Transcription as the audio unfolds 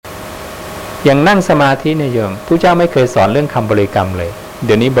อย่างนั่งสมาธิเนี่ยโยมพระเจ้าไม่เคยสอนเรื่องคำบริกรรมเลยเ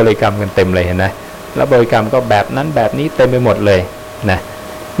ดี๋ยวนี้บริกรรมกันเต็มเลยเห็นไหมแล้วบริกรรมก็แบบนั้นแบบนี้เต็มไปหมดเลยนะ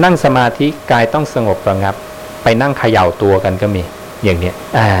นั่งสมาธิกายต้องสงบระงับไปนั่งเขย่าตัวกันก็มีอย่างเนี้ย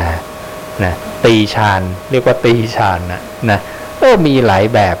นะตีฌานเรียกว่าตีฌานนะมีหลาย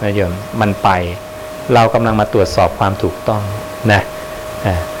แบบนะโยมมันไปเรากำลังมาตรวจสอบความถูกต้องนะ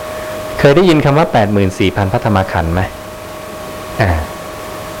เคยได้ยินคำว่า 84,000 พระธรรมขันธ์ไหม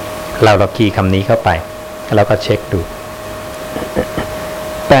เราคีย์คำนี้เข้าไปแล้วก็เช็คดู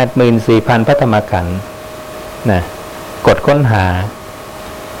 84,000 พระธรรมขันธ์นะกดค้นหา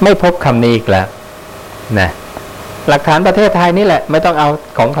ไม่พบคำนี้อีกแล้วนะหลักฐานประเทศไทยนี่แหละไม่ต้องเอา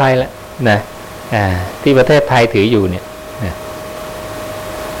ของใครแล้วนะที่ประเทศไทยถืออยู่เนี่ยนะ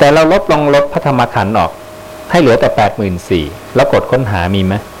แต่เราลดพระธรรมขันธ์ออกให้เหลือแต่ 84,000 แล้วกดค้นหามีไ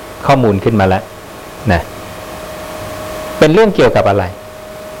หมข้อมูลขึ้นมาแล้วนะเป็นเรื่องเกี่ยวกับอะไร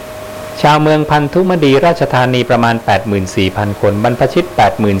ชาวเมืองพันธุมดีราชธานีประมาณ 84,000 คนบรรพชิต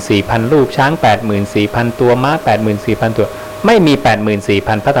 84,000 รูปช้าง 84,000 ตัวม้า 84,000 ตัวไม่มี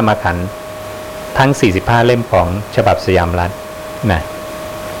 84,000 พระธรรมขันธ์ทั้ง45เล่มของฉบับสยามรัฐนะ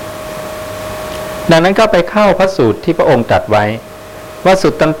ดังนั้นก็ไปเข้าพระสูตรที่พระองค์ตรัสไว้ว่าสุ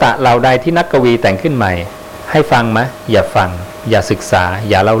ตตันตะเหล่าใดที่นักกวีแต่งขึ้นใหม่ให้ฟังไหมอย่าฟังอย่าศึกษา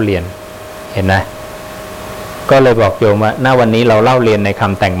อย่าเล่าเรียนเห็นไหมก็เลยบอกโยมว่าณวันนี้เราเล่าเรียนในค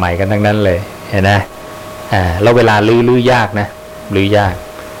ำแต่งใหม่กันทั้งนั้นเลยเห็นไหมแล้วเวลาลื้อยากนะลื้อยาก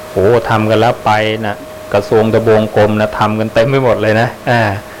โอ้ทำกันแล้วไปนะกระทรวงทบวงกรมนะทำกันเต็มไปหมดเลยนะ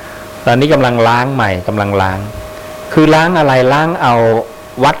ตอนนี้กำลังล้างใหม่กำลังล้างคือล้างอะไรล้างเอา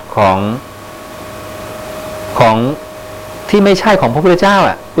วัดของที่ไม่ใช่ของพระพุทธเจ้า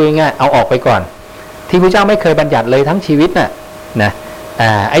พูดง่ายๆเอาออกไปก่อนที่พระเจ้าไม่เคยบัญญัติเลยทั้งชีวิตนะ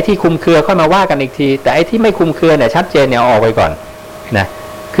ไอ้ที่คุมเครือค่อยมาว่ากันอีกทีแต่ไอ้ที่ไม่คุมเครือเนี่ยชัดเจนเนี่ยเอาออกไปก่อนนะ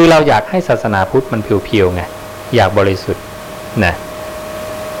คือเราอยากให้ศาสนาพุทธมันเพียวๆไงอยากบริสุทธิ์นะ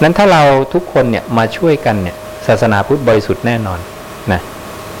นั้นถ้าเราทุกคนเนี่ยมาช่วยกันเนี่ยศาสนาพุทธบริสุทธิ์แน่นอนนะ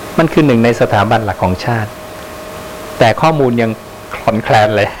มันคือหนึ่งในสถาบันหลักของชาติแต่ข้อมูลยังคลอนแคลน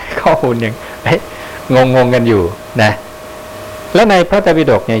เลยข้อมูลยังงงกันอยู่นะและในพระไตรปิ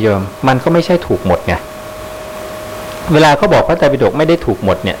ฎกเนี่ยโยมมันก็ไม่ใช่ถูกหมดไงเวลาเขาบอกพระไตรปิฎกไม่ได้ถูกห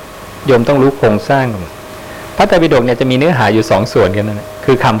มดเนี่ยโยมต้องรู้โครงสร้างพระไตรปิฎกเนี่ยจะมีเนื้อหาอยู่2ส่วนกันนั่น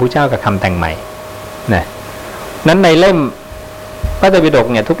คือคำพุทธเจ้ากับคำแต่งใหม่นะนั้นในเล่มพระไตรปิฎก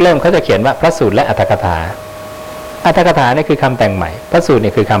เนี่ยทุกเล่มเขาจะเขียนว่าพระสูตรและอรรถกถาอรรถกถาเนี่ยคือคำแต่งใหม่พระสูตรเ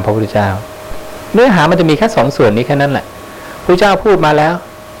นี่ยคือคำพระพุทธเจ้าเนื้อหามันจะมีแค่2ส่วนนี้แค่นั้นแหละพระเจ้าพูดมาแล้ว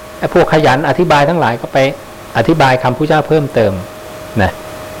ไอ้พวกขยันอธิบายทั้งหลายก็ไปอธิบายคำพระเจ้าเพิ่มเติมนะ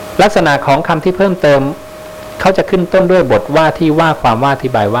ลักษณะของคำที่เพิ่มเติมเขาจะขึ้นต้นด้วยบทว่าที่ว่าความว่าอธิ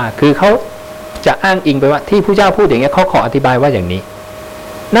บายว่าคือเขาจะอ้างอิงไปว่าที่พระเจ้าพูดอย่างนี้เขาขออธิบายว่าอย่างนี้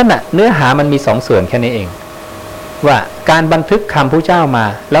นั่นน่ะเนื้อหามันมี2ส่วนแค่นี้เองว่าการบันทึกคำพระเจ้ามา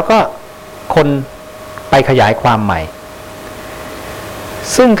แล้วก็คนไปขยายความใหม่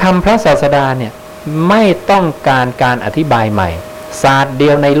ซึ่งคำพระศาสดาเนี่ยไม่ต้องการอธิบายใหม่ศาสตร์เดี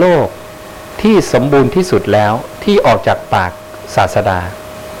ยวในโลกที่สมบูรณ์ที่สุดแล้วที่ออกจากปากศาสดา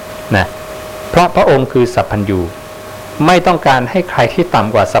นะเพราะพระองค์คือสัพพัญญูไม่ต้องการให้ใครที่ต่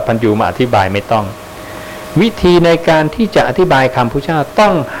ำกว่าสัพพัญญูมาอธิบายไม่ต้องวิธีในการที่จะอธิบายคำพุทธเจ้าต้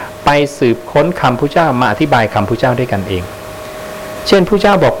องไปสืบค้นคำพุทธเจ้ามาอธิบายคำพุทธเจ้าด้วยกันเองเช่นพุทธเจ้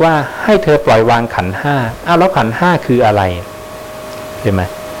าบอกว่าให้เธอปล่อยวางขันธ์5แล้วขันธ์5คืออะไรใช่ไหม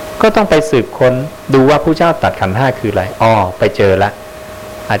ก็ต้องไปสืบค้นดูว่าพุทธเจ้าตรัสขันธ์5คืออะไรไปเจอละ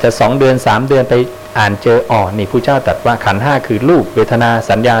อาจจะ2เดือน3เดือนไปอ่านเจอนี่พุทธเจ้าตรัสว่าขันธ์5คือรูปเวทนา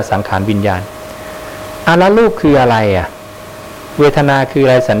สัญญาสังขารวิญญาณแล้วรูปคืออะไรเวทนาคืออะ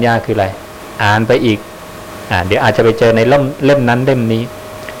ไรสัญญาคืออะไรอ่านไปอีกเดี๋ยวอาจจะไปเจอในเล่มนั้นเล่มนี้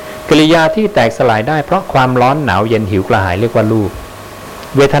กิริยาที่แตกสลายได้เพราะความร้อนหนาวเย็นหิวกระหายเรียกว่ารูป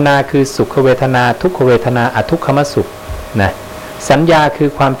เวทนาคือสุขเวทนาทุกขเวทนาอทุกขมสุขนะสัญญาคือ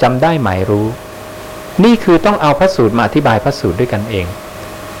ความจำได้หมายรู้นี่คือต้องเอาพระสูตรมาอธิบายพระสูตรด้วยกันเอง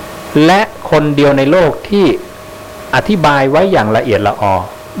และคนเดียวในโลกที่อธิบายไว้อย่างละเอียดละออ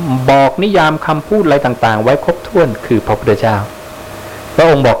บอกนิยามคำพูดอะไรต่างๆไว้ครบถ้วนคือพระพุทธเจ้าพระ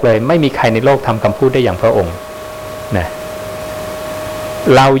องค์บอกเลยไม่มีใครในโลกทำคำพูดได้อย่างพระองค์นะ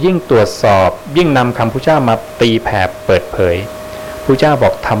เรายิ่งตรวจสอบยิ่งนำคำพุทธเจ้ามาตีแผ่เปิดเผยพุทธเจ้าบอ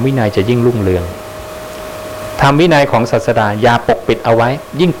กธรรมวินัยจะยิ่งรุ่งเรืองธรรมวินัยของศาสดาอย่าปกปิดเอาไว้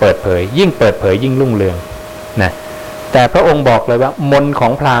ยิ่งเปิดเผยยิ่งเปิดเผยยิ่งรุ่งเรืองนะแต่พระองค์บอกเลยว่ามนขอ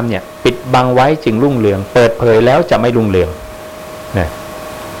งพราหมณ์เนี่ยปิดบังไว้จึงรุ่งเรืองเปิดเผยแล้วจะไม่รุ่งเรืองนะ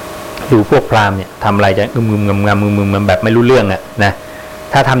ดูพวกพราหมณ์เนี่ยทำอะไรจะงึมแบบไม่รู้เรื่องนะ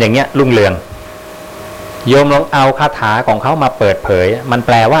ถ้าทำอย่างเงี้ยรุ่งเรือง โยมลองเอาคาถาของเขามาเปิดเผยมันแป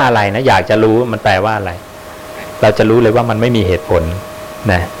ลว่าอะไรนะอยากจะรู้มันแปลว่าอะไรเราจะรู้เลยว่ามันไม่มีเหตุผล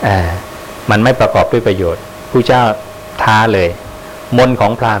นะมันไม่ประกอบด้วยประโยชน์ผู้เจ้าท้าเลยมนต์ขอ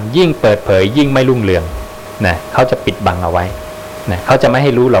งพราหมณ์ยิ่งเปิดเผยยิ่งไม่รุ่งเรืองนะเขาจะปิดบังเอาไว้นะเขาจะไม่ใ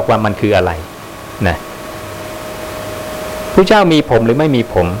ห้รู้หรอกว่ามันคืออะไรนะผู้เจ้ามีผมหรือไม่มี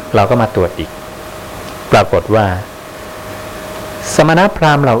ผมเราก็มาตรวจอีกปรากฏว่าสมณพร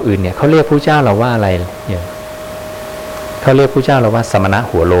าหมณ์เหล่าอื่นเนี่ยเขาเรียกผู้เจ้าเราว่าอะไรเนี่ยเขาเรียกผู้เจ้าเราว่าสมณะ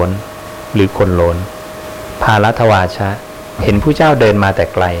หัวโล้นหรือคนโล้นภาลทวาชะเห็นผู้เจ้าเดินมาแต่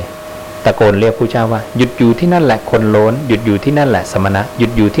ไกลตะโกนเรียกผู้เจ้าว่าหยุดอยู่ที่นั่นแหละคนโล้นหยุดอยู่ที่นั่นแหละสมณะหยุ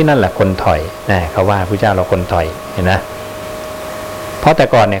ดอยู่ที่นั่นแหละคนถอยนะเขาว่าผู้เจ้าเราคนถอยเห็นนะเพราะแต่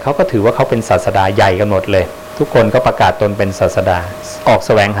ก่อนเนี่ยเขาก็ถือว่าเขาเป็นศาสดาใหญ่กันหมดเลยทุกคนก็ประกาศตนเป็นศาสดาออกแส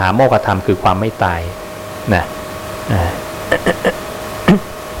วงหาโมฆะธรรมคือความไม่ตายนะ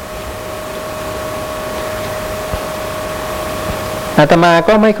อาตมา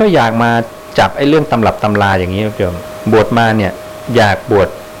ก็ไม่ค่อยอยากมาจับไอ้เรื่องตำรับตำราอย่างนี้นะโยมบวชมาเนี่ยอยากบวช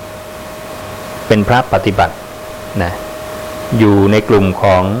เป็นพระปฏิบัตินะอยู่ในกลุ่มข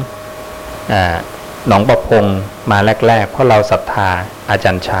องหนองประพงมาแรกๆเพราะเราศรัทธาอาจ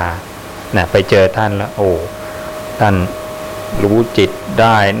ารย์ชานะไปเจอท่านแล้วโอ้ท่านรู้จิตไ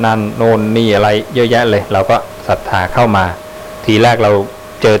ด้นั่นโน่นนี่อะไรเยอะแยะเลยเราก็ศรัทธาเข้ามาทีแรกเรา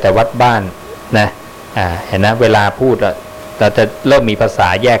เจอแต่วัดบ้านนะเห็นนะเวลาพูดเราจะเริ่มมีภาษา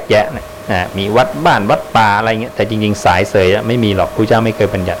แยกแยะนะมีวัดบ้านวัดป่าอะไรเงี้ยแต่จริงๆสายเสยไม่มีหรอกพระเจ้าไม่เคย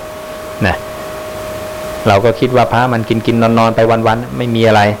บัญญัตินะเราก็คิดว่าพระมันกินนอนไปวันๆไม่มี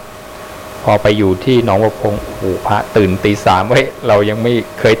อะไรพอไปอยู่ที่หนองบัวพงโอ้โหพระตื่นตีสามเว้ยเรายังไม่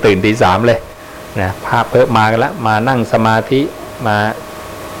เคยตื่นตีสามเลยนะพระเพิ่มมากันแล้วมานั่งสมาธิมา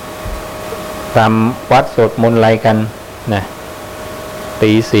ทำวัดสวดมนต์อะไรกันนะ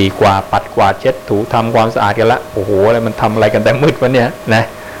ตีสี่กว่าปัดกวาดเช็ดถูทำความสะอาดกันละโอ้โหอะไรมันทำอะไรกันแต่มืดวะเนี่ยนะ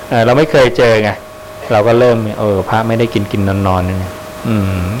เราไม่เคยเจอไงเราก็เริ่มพระไม่ได้กินนอนเนี่ย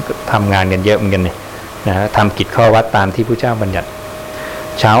ทำงานกันเยอะเหมือนกันเนี่ยนะทำกิจข้อวัดตามที่พระเจ้าบัญญัติ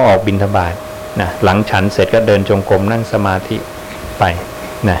เช้าออกบิณฑบาตนะหลังฉันเสร็จก็เดินจงกรมนั่งสมาธิไป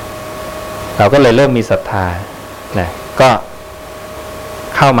นะเราก็เลยเริ่มมีศรัทธานะก็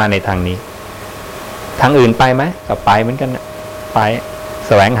เข้ามาในทางนี้ทางอื่นไปไหมก็ไปเหมือนกันนะไปแ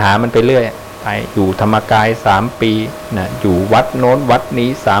สวงหามันไปเรื่อยไปอยู่ธรรมกาย3 ปีนะอยู่วัดโน้นวัดนี้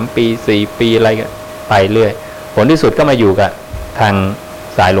3 ปี4 ปีอะไรก็ไปเรื่อยผลที่สุดก็มาอยู่กับทาง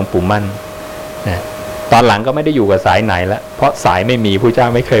สายหลวงปู่มั่นนะตอนหลังก็ไม่ได้อยู่กับสายไหนแล้วเพราะสายไม่มีพระเจ้า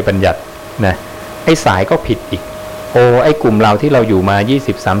ไม่เคยบัญญัตินะไอ้สายก็ผิดอีกไอ้กลุ่มเราที่เราอยู่มา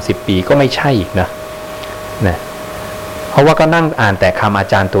 20-30 ปีก็ไม่ใช่อีกนะเพราะว่าก็นั่งอ่านแต่คำอา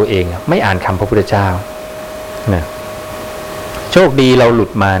จารย์ตัวเองไม่อ่านคำพระพุทธเจ้านะโชคดีเราหลุ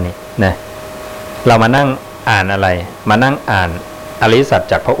ดมาเนี่ยนะเรามานั่งอ่านอะไรมานั่งอ่านอริยสัจ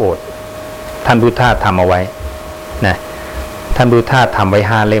จากพระโอษฐ์ท่านพุทธาทำเอาไว้นะท่านพุทธาทำไว้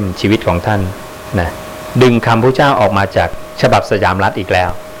5 เล่มชีวิตของท่านนะดึงคำพระเจ้าออกมาจากฉบับสยามรัฐอีกแล้ว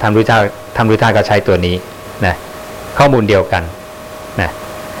ท่านพุทธาก็ใช้ตัวนี้นะข้อมูลเดียวกันนะ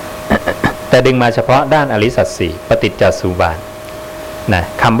แต่ดึงมาเฉพาะด้านอริยสัจ 4ปฏิจจสมุปบาทนะ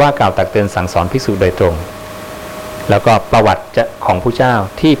คำว่ากล่าวตักเตือนสั่งสอนภิกษุโดยตรงแล้วก็ประวัติของพระเจ้า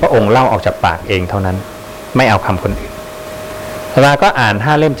ที่พระองค์เล่าออกจากปากเองเท่านั้นไม่เอาคำคนอื่นเราก็อ่าน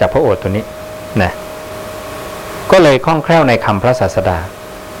5 เล่มจากพระโอษฐ์ตัวนี้นะก็เลยคล่องแคล่วในคำพระศาสดา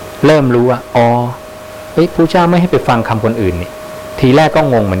เริ่มรู้ว่าพระเจ้าไม่ให้ไปฟังคำคนอื่นนี่ทีแรกก็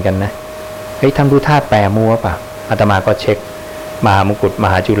งงเหมือนกันนะท่านพุทธาแปลมั่วป่ะอาตมาก็เช็คมหามกุฏม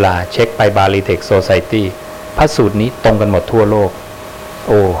หาจุฬาเช็คไปบาลีเทคโซไซตี้พระสูตรนี้ตรงกันหมดทั่วโลก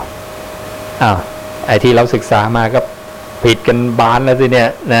ไอ้ที่เราศึกษามาก็ผิดกันบานแล้วสิเนี่ย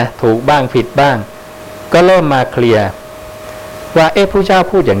นะถูกบ้างผิดบ้างก็เริ่มมาเคลียร์ว่าพระเจ้า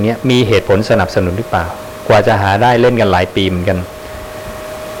พูดอย่างเนี้ยมีเหตุผลสนับสนุนหรือเปล่ากว่าจะหาได้เล่นกันหลายปีเหมือนกัน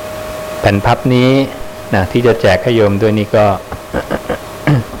แผ่นพับนี้นะที่จะแจกให้โยมด้วยนี่ก็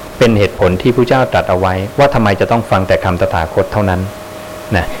เป็นเหตุผลที่พระเจ้าตรัสเอาไว้ว่าทำไมจะต้องฟังแต่คำตถาคตเท่านั้น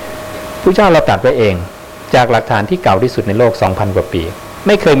นะพระเจ้าเราตรัสไว้เองจากหลักฐานที่เก่าที่สุดในโลก 2,000 กว่าปีไ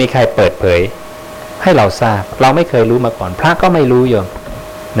ม่เคยมีใครเปิดเผยให้เราทราบเราไม่เคยรู้มาก่อนพระก็ไม่รู้โยม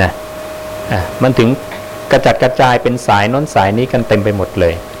นะมันถึงกระจัดกระจายเป็นสายโน้นสายนี้กันเต็มไปหมดเล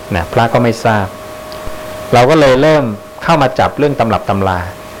ยนะพระก็ไม่ทราบเราก็เลยเริ่มเข้ามาจับเรื่องตำรับตำรา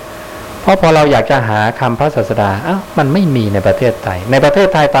เพราะพอเราอยากจะหาคำพระศาสดามันไม่มีในประเทศไทยในประเทศ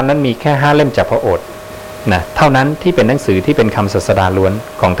ไทยตอนนั้นมีแค่5 เล่มจากพระโอษฐ์นะเท่านั้นที่เป็นหนังสือที่เป็นคำศาสดาล้วน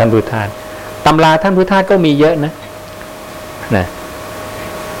ของท่านพุทธาตำราท่านพุทธาก็มีเยอะนะ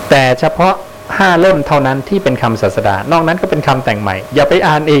แต่เฉพาะ5 เล่มเท่านั้นที่เป็นคำศาสดานอกนั้นก็เป็นคำแต่งใหม่อย่าไป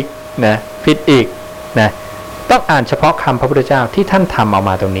อ่านอีกนะผิดอีก นะต้องอ่านเฉพาะคำพระพุทธเจ้าที่ท่านทำเอา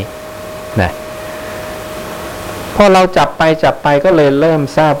มาตรงนี้นะพอเราจับไปก็เลยเริ่ม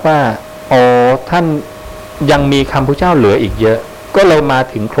ทราบว่าโอ้ท่านยังมีคำพุทธเจ้าเหลืออีกเยอะก็เลยมา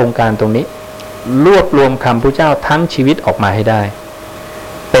ถึงโครงการตรงนี้รวบรวมคำพุทธเจ้าทั้งชีวิตออกมาให้ได้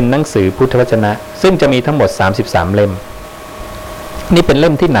เป็นหนังสือพุทธวจนะซึ่งจะมีทั้งหมด33เล่มนี่เป็นเ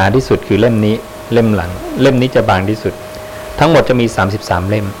ล่มที่หนาที่สุดคือเล่มนี้เล่มหลังเล่มนี้จะบางที่สุดทั้งหมดจะมี33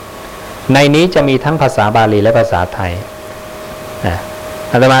เล่มในนี้จะมีทั้งภาษาบาลีและภาษาไทยนะ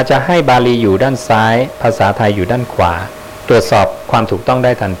อาตมาจะให้บาลีอยู่ด้านซ้ายภาษาไทยอยู่ด้านขวาตรวจสอบความถูกต้องไ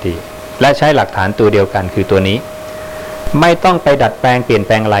ด้ทันทีและใช้หลักฐานตัวเดียวกันคือตัวนี้ไม่ต้องไปดัดแปลงเปลี่ยนแ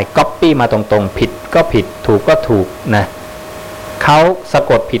ปลงอะไรก๊อปปี้มาตรงๆผิดก็ผิดถูกก็ถูกนะเขาสะ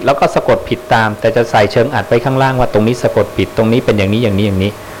กดผิดแล้วก็สะกดผิดตามแต่จะใส่เชิงอัดไว้ข้างล่างว่าตรงนี้สะกดผิดตรงนี้เป็นอย่างนี้อย่างนี้อย่าง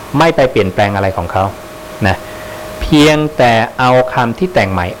นี้ไม่ไปเปลี่ยนแปลงอะไรของเขานะเพียงแต่เอาคำที่แต่ง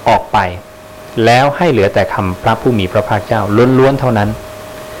ใหม่ออกไปแล้วให้เหลือแต่คำพระผู้มีพระภาคเจ้าล้วนๆเท่านั้น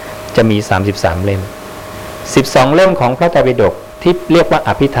จะมี33เล่ม12เล่มของพระไตรปิฎกที่เรียกว่าอ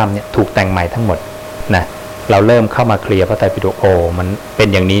ภิธรรมเนี่ยถูกแต่งใหม่ทั้งหมดนะเราเริ่มเข้ามาเคลียร์พระไตรปิฎกโอ้มันเป็น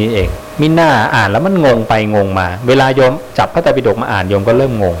อย่างนี้นี่เองมิน่าอ่านแล้วมันงงไปงงมาเวลาโยมจับพระไตรปิฎกมาอ่านโยมก็เริ่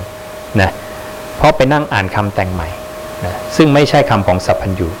มงงนะเพราะไปนั่งอ่านคำแต่งใหม่นะซึ่งไม่ใช่คำของสัพพั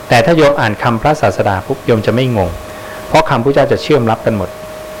ญญูแต่ถ้าโยมอ่านคำพระศาสดาปุ๊บโยมจะไม่งงเพราะคำพระเจ้าจะเชื่อมรับกันหมด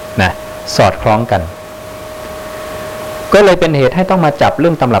นะสอดคล้องกันก็เลยเป็นเหตุให้ต้องมาจับเรื่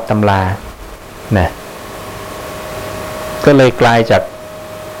องตำรับตำรานะก็เลยกลายจาก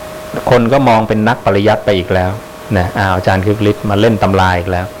คนก็มองเป็นนักปริยัติไปอีกแล้วนะอาจารย์คึกฤทธิ์มาเล่นตำราอีก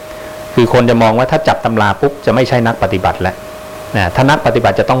แล้วคือคนจะมองว่าถ้าจับตำราปุ๊บจะไม่ใช่นักปฏิบัติแล้วนะถ้านักปฏิบั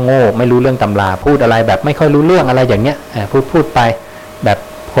ติจะต้องโง่ไม่รู้เรื่องตำราพูดอะไรแบบไม่ค่อยรู้เรื่องอะไรอย่างเงี้ยพูดไปแบบ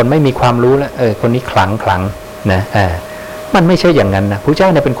คนไม่มีความรู้แล้วคนนี้ขลังนะมันไม่ใช่อย่างนั้นนะพระเจ้า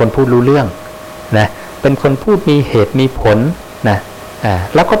เนี่ยเป็นคนพูดรู้เรื่องนะเป็นคนพูดมีเหตุมีผลนะ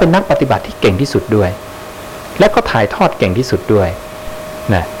แล้วก็เป็นนักปฏิบัติที่เก่งที่สุดด้วยแล้วก็ถ่ายทอดเก่งที่สุดด้วย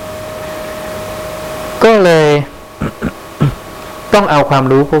นะก็เลย ต้องเอาความ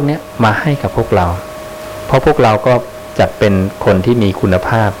รู้พวกนี้มาให้กับพวกเราเพราะพวกเราก็จัดเป็นคนที่มีคุณภ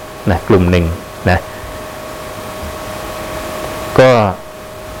าพนะกลุ่มหนึ่งนะก็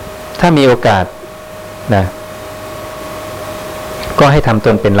ถ้ามีโอกาสนะก็ให้ทำต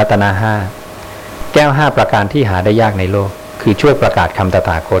นเป็นรัตนะห้าแก้ว5ประการที่หาได้ยากในโลกคือช่วยประกาศคำตถ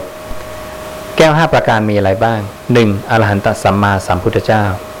าคตแก้ว5ประการมีอะไรบ้าง 1. อรหันตสัมมาสัมพุทธเจ้า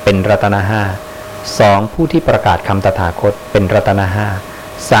เป็นรัตนะห้า 2. ผู้ที่ประกาศคำตถาคตเป็นรัตนะห้า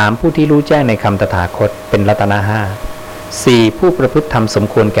 3. ผู้ที่รู้แจ้งในคำตถาคตเป็นรัตนะห้า 4. ผู้ประพฤติธรรมสม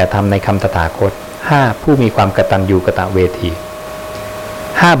ควรแก่ธรรมในคำตถาคต 5. ผู้มีความกตัญญูกตเวที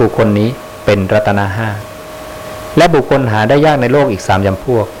5บุคคลนี้เป็นรัตนะห้าและบุคคลหาได้ยากในโลกอีก3จำพ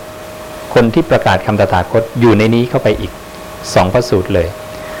วกคนที่ประกาศคำตถาคตอยู่ในนี้เข้าไปอีก2พระสูตรเลย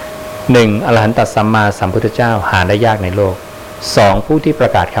 1. อรหันตสัมมาสัมพุทธเจ้าหาได้ยากในโลก 2. ผู้ที่ปร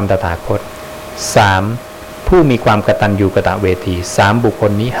ะกาศคำตถาคต 3. ผู้มีความกตัญญูกตเวที3บุคค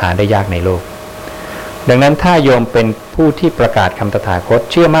ลนี้หาได้ยากในโลกดังนั้นถ้าโยมเป็นผู้ที่ประกาศคำตถาคต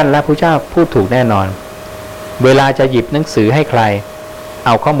เชื่อมั่นและพระเจ้าพูดถูกแน่นอนเวลาจะหยิบหนังสือให้ใครเ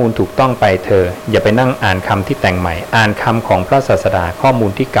อาข้อมูลถูกต้องไปเธออย่าไปนั่งอ่านคำที่แต่งใหม่อ่านคำของพระศาสดาข้อมู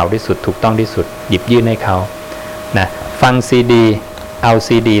ลที่เก่าที่สุดถูกต้องที่สุดหยิบยื่นให้เขานะฟังซีดีเอา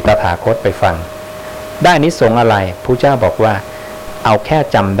ซีดีตถาคตไปฟังได้อานิสงส์อะไรพระเจ้าบอกว่าเอาแค่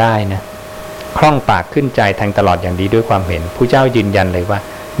จำได้นะคล่องปากขึ้นใจแทงตลอดอย่างดีด้วยความเห็นพระเจ้ายืนยันเลยว่า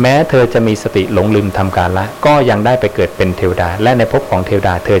แม้เธอจะมีสติหลงลืมทำกาลละก็ยังได้ไปเกิดเป็นเทวดาและในภพของเทวด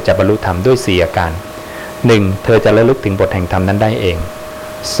าเธอจะบรรลุธรรมด้วย4อาการ 1. เธอจะระลึกถึงบทแห่งธรรมนั้นได้เอง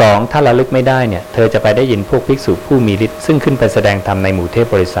 2. ถ้าระลึกไม่ได้เนี่ยเธอจะไปได้ยินพวกภิกษุผู้มีฤทธิ์ซึ่งขึ้นไปแสดงธรรมในหมู่เทพ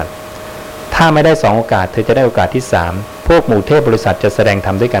บริษัทถ้าไม่ได้2โอกาสเธอจะได้โอกาสที่3พวกหมู่เทพบริษัทจะแสดงธ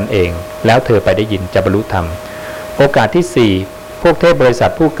รรมด้วยกันเองแล้วเธอไปได้ยินจะบรรลุธรรมโอกาสที่4พวกเทพบริษั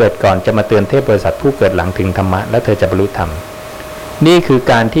ทผู้เกิดก่อนจะมาเตือนเทพบริษัทผู้เกิดหลังถึงธรรมะและเธอจะบรรลุธรรมนี่คือ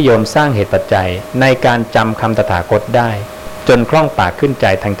การที่โยมสร้างเหตุปัจจัยในการจำคำตถาคตได้จนคล่องปากขึ้นใจ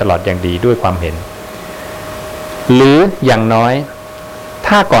แทงตลอดอย่างดีด้วยความเห็นหรืออย่างน้อย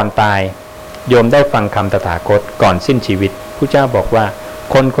ถ้าก่อนตายโยมได้ฟังคำตถาคตก่อนสิ้นชีวิตพระเจ้าบอกว่า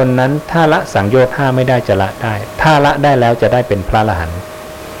คนคนนั้นถ้าละสังโยชน์5ไม่ได้จะละได้ถ้าละได้แล้วจะได้เป็นพระอรหันต์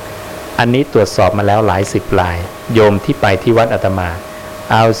อันนี้ตรวจสอบมาแล้วหลาย10รายโยมที่ไปที่วัดอาตมา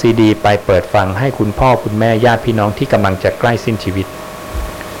เอาซีดีไปเปิดฟังให้คุณพ่อคุณแม่ญาติพี่น้องที่กำลังจะใกล้สิ้นชีวิต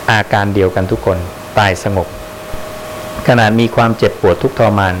อาการเดียวกันทุกคนตายสงบขนาดมีความเจ็บปวดทุกข์ทร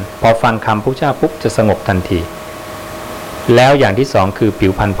มานพอฟังคำพระเจ้าปุ๊บจะสงบทันทีแล้วอย่างที่2คือผิ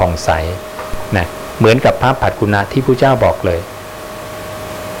วพรรณผ่องใสนะเหมือนกับพระผัดกุณะที่พระเจ้าบอกเลย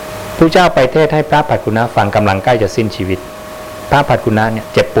ผู้เจ้าไปเทศให้พระภัทกุณะฟังกำลังใกล้จะสิ้นชีวิตพระภัทกุณะเนี่ย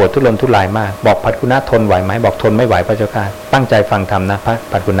เจ็บปวดทุรนทุรายมากบอกภัทกุณะทนไหวไหมบอกทนไม่ไหวพระเจ้าค่ะตั้งใจฟังธรรมนะพระ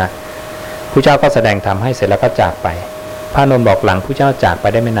ภัทกุณะผู้เจ้าก็แสดงธรรมให้เสร็จแล้วก็จากไปพระนนท์บอกหลังผู้เจ้าจากไป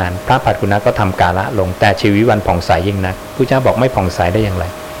ได้ไม่นานพระภัทกุณะก็ทำกาละลงแต่ชีวิตวันผ่องใสยิ่งนักผู้เจ้าบอกไม่ผ่องใสได้อย่างไร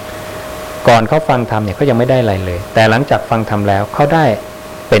ก่อนเขาฟังธรรมเนี่ยเขายังไม่ได้อะไรเลยแต่หลังจากฟังธรรมแล้วเขาได้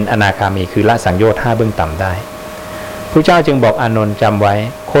เป็นอนาคามีคือละสังโยชน์5เบื้องต่ำได้พระเจ้าจึงบอกอานนท์จำไว้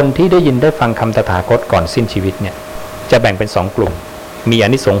คนที่ได้ยินได้ฟังคำตถาคตก่อนสิ้นชีวิตเนี่ยจะแบ่งเป็น2กลุ่มมีอา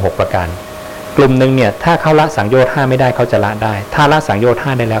นิสงส์6ประการกลุ่มหนึ่งเนี่ยถ้าเขาละสังโยชน์5ไม่ได้เขาจะละได้ถ้าละสังโยชน์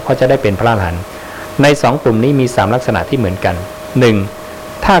5ได้แล้วเขาจะได้เป็นพระอรหันต์ใน2กลุ่มนี้มี3ลักษณะที่เหมือนกัน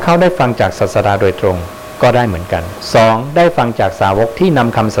 1. ถ้าเขาได้ฟังจากศาสดาโดยตรงก็ได้เหมือนกัน 2. ได้ฟังจากสาวกที่น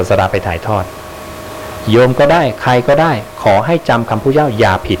ำคำศาสดาไปถ่ายทอดโยมก็ได้ใครก็ได้ขอให้จำคำพุทธเจ้าอย่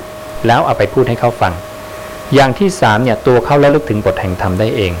าผิดแล้วเอาไปพูดให้เขาฟังอย่างที่3เนี่ยตัวเขาระลึกถึงบทแห่งธรรมได้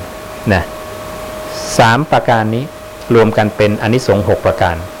เองนะ3ประการนี้รวมกันเป็นอานิสงส์6ประก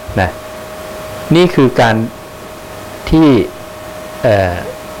ารนะนี่คือการที่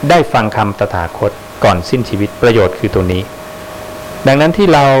ได้ฟังคำตถาคตก่อนสิ้นชีวิตประโยชน์คือตัวนี้ดังนั้นที่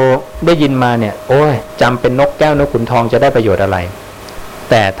เราได้ยินมาเนี่ยโอ้ยจำเป็นนกแก้วนกขุนทองจะได้ประโยชน์อะไร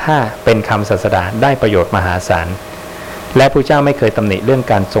แต่ถ้าเป็นคำศาสดาได้ประโยชน์มหาศาลและพระเจ้าไม่เคยตำหนิเรื่อง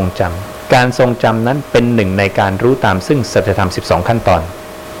การทรงจำการทรงจำนั้นเป็นหนึ่งในการรู้ตามซึ่งสัจธรรม12ขั้นตอน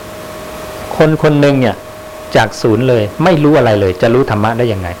คนคนหนึ่งเนี่ยจากศูนย์เลยไม่รู้อะไรเลยจะรู้ธรรมะได้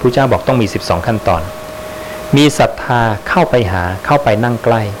ยังไงพระเจ้าบอกต้องมี12ขั้นตอนมีศรัทธาเข้าไปหาเข้าไปนั่งใก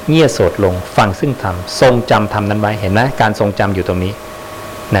ล้เงี่ยโสดลงฟังซึ่งธรรมทรงจำธรรมนั้นไว้เห็นไหมการทรงจำอยู่ตรงนี้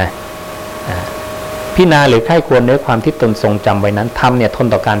นะพิจารณาหรือใคร่ควรเนื้อความที่ตนทรงจำไว้นั้นธรรมเนี่ยทน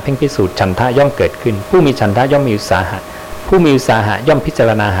ต่อการเพ่งพิสูจน์ฉันทะย่อมเกิดขึ้นผู้มีฉันทะย่อมมีอุตสาหะผู้มีอุตสาหะย่อมพิจาร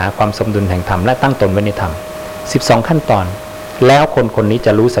ณาหาความสมดุลแห่งธรรมและตั้งตนไว้ในธรรม12ขั้นตอนแล้วคนคนนี้จ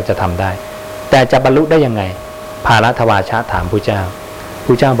ะรู้สัจธรรมได้แต่จะบรรลุได้ยังไงภารัตวาชะถามพระเจ้าพ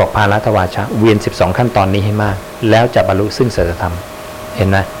ระเจ้าบอกภารัตวาชะเวียน12ขั้นตอนนี้ให้มากแล้วจะบรรลุซึ่งสัจธรรมเห็น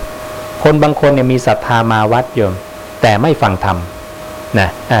ไหมคนบางคนเนี่ยมีศรัทธามาวัดโยมแต่ไม่ฟังธรรมนะ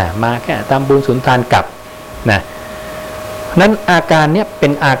มาแค่ทำบุญสุนทานกลับนะนั้นอาการเนี้ยเป็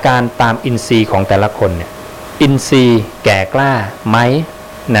นอาการตามอินทรีย์ของแต่ละคนเนี่ยอินทรีย์แก่กล้าไหม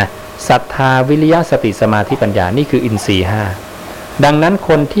นะศรัทธาวิริยะสติสมาธิปัญญานี่คืออินทรีย์5ดังนั้นค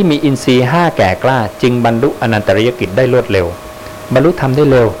นที่มีอินทรีย์5แก่กล้าจึงบรรลุอนันตริยกิจได้รวดเร็วบรรลุธรรมได้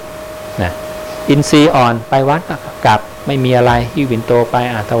เร็วนะอินทรีย์อ่อนไปวัดกลับไม่มีอะไรหิ้วปิ่นโตไป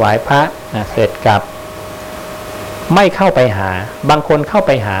ถวายพระนะเสร็จกลับไม่เข้าไปหาบางคนเข้าไ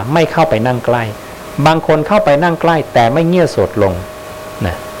ปหาไม่เข้าไปนั่งใกล้บางคนเข้าไปนั่งใกล้แต่ไม่เงี่ยโสดลงน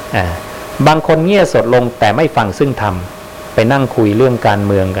ะบางคนเงี่ยโสดลงแต่ไม่ฟังซึ่งธรรมไปนั่งคุยเรื่องการ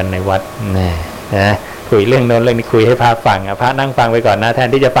เมืองกันในวัดนะคุยเรื่องโน้นเรื่องนี้คุยให้พระฟังพระนั่งฟังไปก่อนนะแทน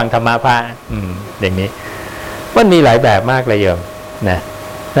ที่จะฟังธรรมะพระอย่างนี้มันมีหลายแบบมากเลยโยมนะ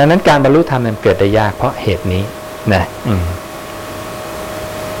ดังนั้นการบรรลุธรรมมันเกิดได้ยากเพราะเหตุนี้นะ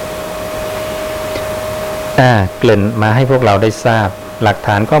เกริ่นมาให้พวกเราได้ทราบหลักฐ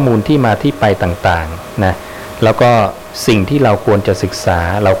านข้อมูลที่มาที่ไปต่างๆนะแล้วก็สิ่งที่เราควรจะศึกษา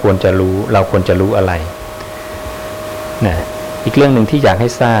เราควรจะรู้อะไรนะอีกเรื่องหนึ่งที่อยากให้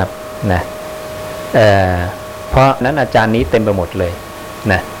ทราบนะเพราะนั้นอาจารย์นี้เต็มไปหมดเลย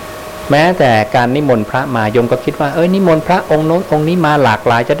นะแม้แต่การนิมนต์พระมาโยมก็คิดว่านิมนต์พระองค์โน้นองค์นี้มาหลาก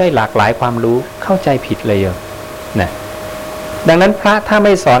หลายจะได้หลากหลายความรู้เข้าใจผิดเลยโยมนะดังนั้นพระถ้าไ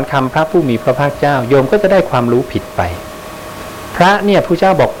ม่สอนคำพระผู้มีพระภาคเจ้าโยมก็จะได้ความรู้ผิดไปพระเนี่ยพระเจ้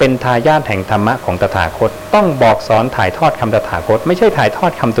าบอกเป็นทายาทแห่งธรรมะของตถาคตต้องบอกสอนถ่ายทอดคำตถาคตไม่ใช่ถ่ายทอ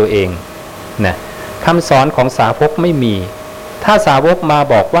ดคำตัวเองนะคำสอนของสาวกไม่มีถ้าสาวกมา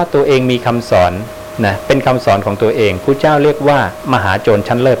บอกว่าตัวเองมีคำสอนนะเป็นคำสอนของตัวเองพระเจ้าเรียกว่ามหาโจร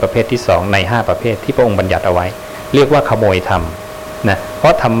ชั้นเลิศประเภทที่2ใน5ประเภทที่พระองค์บัญญัติเอาไว้เรียกว่าขโมยธรรมนะเพรา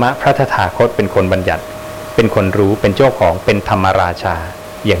ะธรรมะพระตถาคตเป็นคนบัญญัติเป็นคนรู้เป็นเจ้าของเป็นธรรมราชา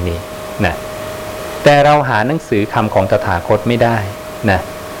อย่างนี้นะแต่เราหาหนังสือคำของตถาคตไม่ได้นะ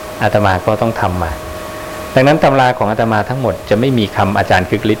อาตมาก็ต้องทำมาดังนั้นตำราของอาตมาทั้งหมดจะไม่มีคำอาจารย์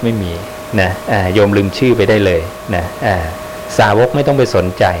คึกฤทธิ์ไม่มีนะโยมลืมชื่อไปได้เลยนะสาวกไม่ต้องไปสน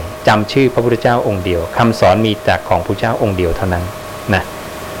ใจจำชื่อพระพุทธเจ้าองค์เดียวคำสอนมีจากของพระเจ้าองค์เดียวเท่านั้นนะ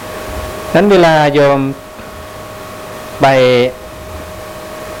นั้นเวลาโยมไป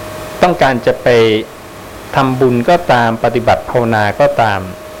ต้องการจะไปทำบุญก็ตามปฏิบัติภาวนาก็ตาม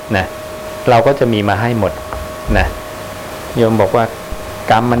นะเราก็จะมีมาให้หมดนะโยมบอกว่า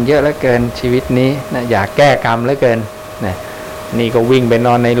กรรมมันเยอะเหลือเกินชีวิตนี้นะอยากแก้กรรมเหลือเกินนะนี่ก็วิ่งไปน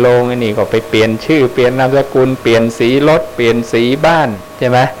อนในโรงนี่ก็ไปเปลี่ยนชื่อเปลี่ยนนามสกุลเปลี่ยนสีรถเปลี่ยนสีบ้านใช่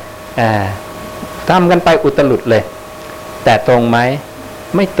ไหมทำกันไปอุตลุดเลยแต่ตรงไหม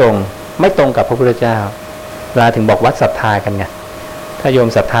ไม่ตรงกับพระพุทธเจ้าเวลาถึงบอกวัดศรัทธากันไงถ้าโยม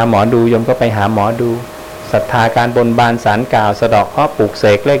ศรัทธาหมอดูโยมก็ไปหาหมอดูศรัทธาการบนบานสารกล่าวสะเดาะเคราะห์ปลูกเส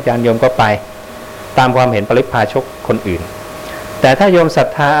กเลขยันโยมก็ไปตามความเห็นปริพาชกคนอื่นแต่ถ้าโยมศรัท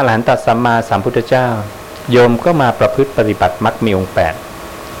ธาอรหันตสัมมาสัมพุทธเจ้าโยมก็มาประพฤติปฏิบัติมรรคมีองค์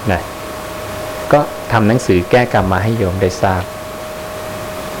8นะก็ทำหนังสือแก้กรรมมาให้โยมได้ทราบ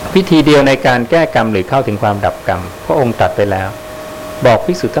วิธีเดียวในการแก้กรรมหรือเข้าถึงความดับกรรมพระองค์ตรัสไปแล้วบอก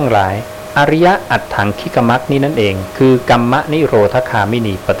ภิกษุทั้งหลายอริยะอัตถังคิกมรรคนี้นั่นเองคือกรรมนิโรธคามิ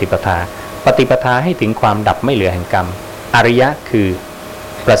นีปฏิปทาปฏิปทาให้ถึงความดับไม่เหลือแห่งกรรมอริยะคือ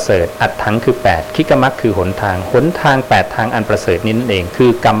ประเสริฐอัตถังคือ8คิกมรรคคือหนทาง8ทางอันประเสริฐนี้นั่นเองคื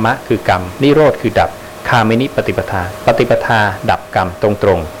อกรรมะคือกรรมนิโรธคือดับคามินิปฏิปทาปฏิปทาดับกรรมตร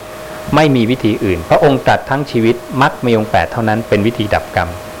งๆไม่มีวิธีอื่นพระองค์ตรัสทั้งชีวิตมรรคมีองค์8เท่านั้นเป็นวิธีดับกรรม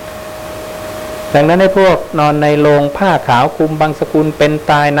ดังนั้นให้พวกนอนในโลงผ้าขาวคลุมบางสกุลเป็น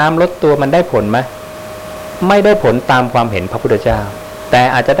ตายน้ำลดตัวมันได้ผลไหมไม่ได้ผลตามความเห็นพระพุทธเจ้าแต่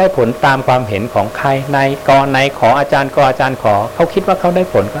อาจจะได้ผลตามความเห็นของใครในกอในขออาจารย์กออาจารย์ขอเขาคิดว่าเขาได้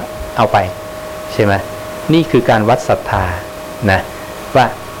ผลก็เอาไปใช่ไหมนี่คือการวัดศรัทธานะว่า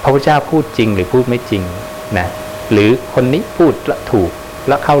พระพุทธเจ้าพูดจริงหรือพูดไม่จริงนะหรือคนนี้พูดถูกแ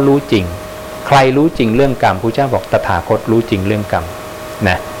ล้วเขารู้จริงใครรู้จริงเรื่องกรรมพระพุทธเจ้าบอกตถาคตรู้จริงเรื่องกรรม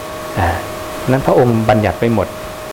นะนั้นพระองค์บัญญัติไปหมด